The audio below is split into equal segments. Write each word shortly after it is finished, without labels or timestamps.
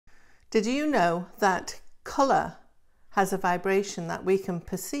Did you know that colour has a vibration that we can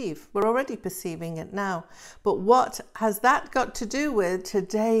perceive? We're already perceiving it now. But what has that got to do with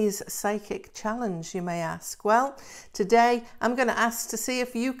today's psychic challenge, you may ask? Well, today I'm going to ask to see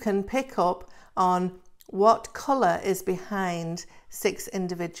if you can pick up on what colour is behind 6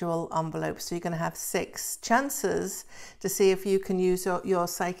 individual envelopes. So you're going to have 6 chances to see if you can use your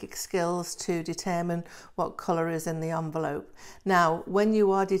psychic skills to determine what colour is in the envelope. Now, when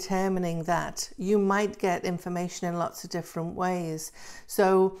you are determining that, you might get information in lots of different ways.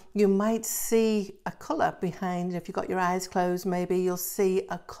 So you might see a colour behind, if you've got your eyes closed, maybe you'll see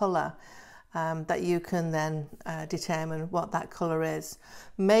a colour that you can then determine what that colour is.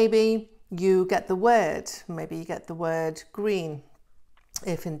 Maybe you get the word, maybe you get the word green,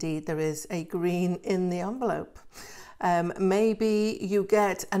 if indeed there is a green in the envelope. Maybe you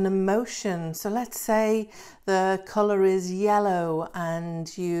get an emotion. So let's say the colour is yellow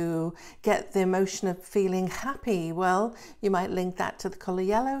and you get the emotion of feeling happy. Well, you might link that to the colour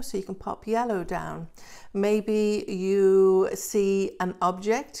yellow, so you can pop yellow down. Maybe you see an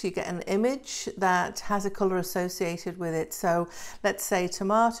object, you get an image that has a colour associated with it. So let's say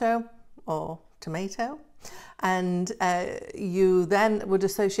tomato or tomato, and you then would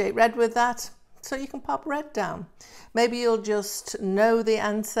associate red with that, so you can pop red down. Maybe you'll just know the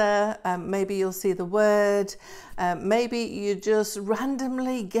answer, maybe you'll see the word, maybe you just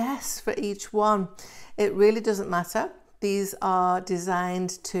randomly guess for each one. It really doesn't matter. These are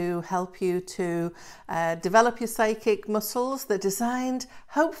designed to help you to develop your psychic muscles. They're designed,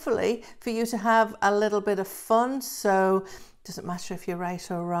 hopefully, for you to have a little bit of fun. So it doesn't matter if you're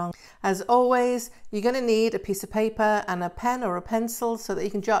right or wrong. As always, you're going to need a piece of paper and a pen or a pencil so that you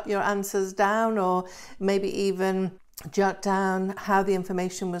can jot your answers down, or maybe even jot down how the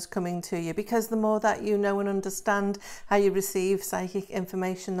information was coming to you, because the more that you know and understand how you receive psychic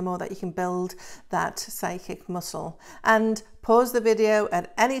information, the more that you can build that psychic muscle. And pause the video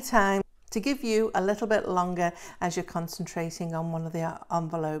at any time to give you a little bit longer as you're concentrating on one of the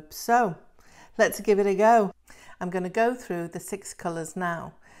envelopes. So let's give it a go. I'm going to go through the 6 colours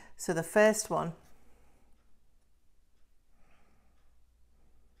now. So the first one,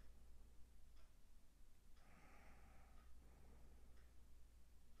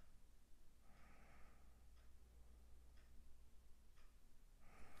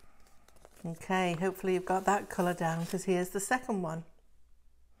 okay, hopefully you've got that colour down, because here's the second one.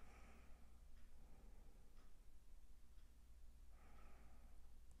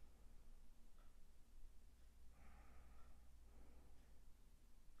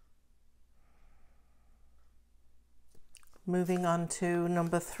 Moving on to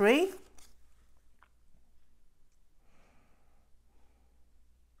number 3.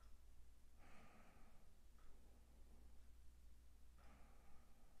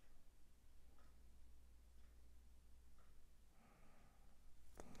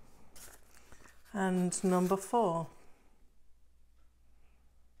 And number 4.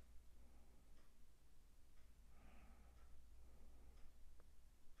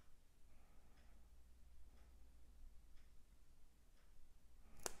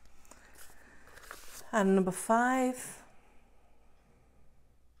 And number 5.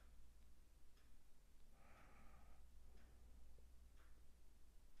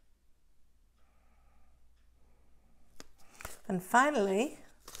 And finally,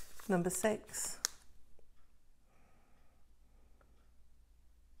 number 6.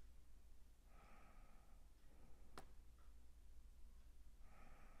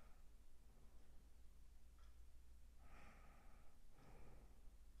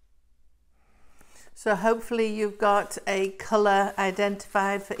 So hopefully you've got a colour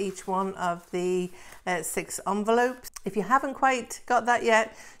identified for each one of the 6 envelopes. If you haven't quite got that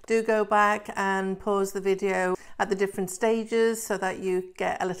yet, do go back and pause the video at the different stages so that you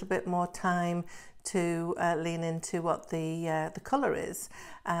get a little bit more time to lean into what the colour is,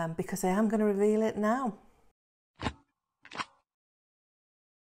 because I am going to reveal it now.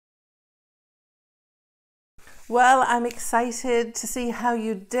 Well, I'm excited to see how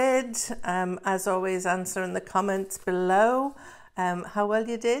you did. As always, answer in the comments below how well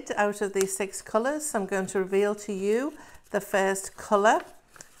you did out of these 6 colours. I'm going to reveal to you the first colour,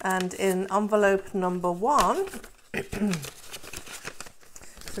 and in envelope number 1,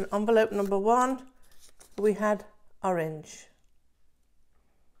 so in envelope number 1, we had orange.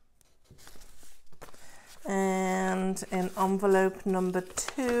 And in envelope number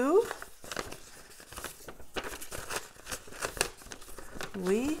 2,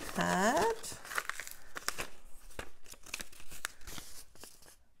 we had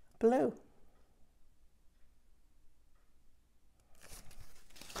blue.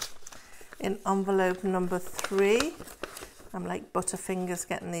 in envelope number 3. I'm like butterfingers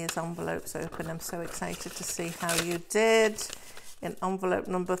getting these envelopes open. I'm so excited to see how you did. In envelope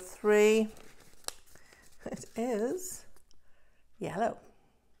number 3, it is yellow.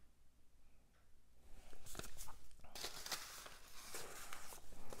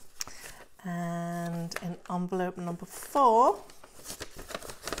 And in envelope number 4,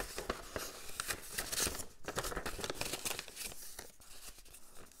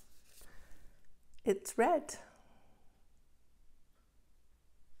 it's red.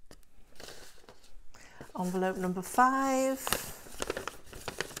 Envelope number 5,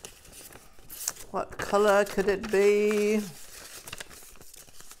 what colour could it be?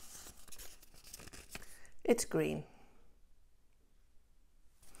 It's green.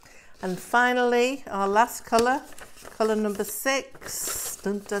 And finally, our last colour, colour number 6,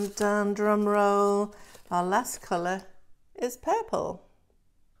 dun dun dun, drum roll. Our last colour is purple.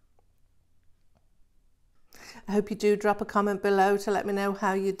 I hope you do drop a comment below to let me know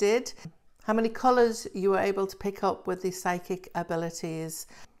how you did, how many colours you were able to pick up with these psychic abilities.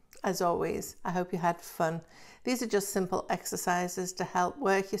 As always, I hope you had fun. These are just simple exercises to help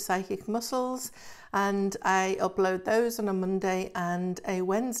work your psychic muscles, and I upload those on a Monday and a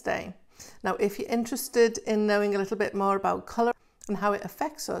Wednesday. Now, if you're interested in knowing a little bit more about colour and how it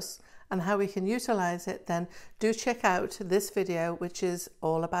affects us and how we can utilise it, then do check out this video, which is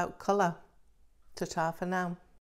all about colour. Ta-ta for now.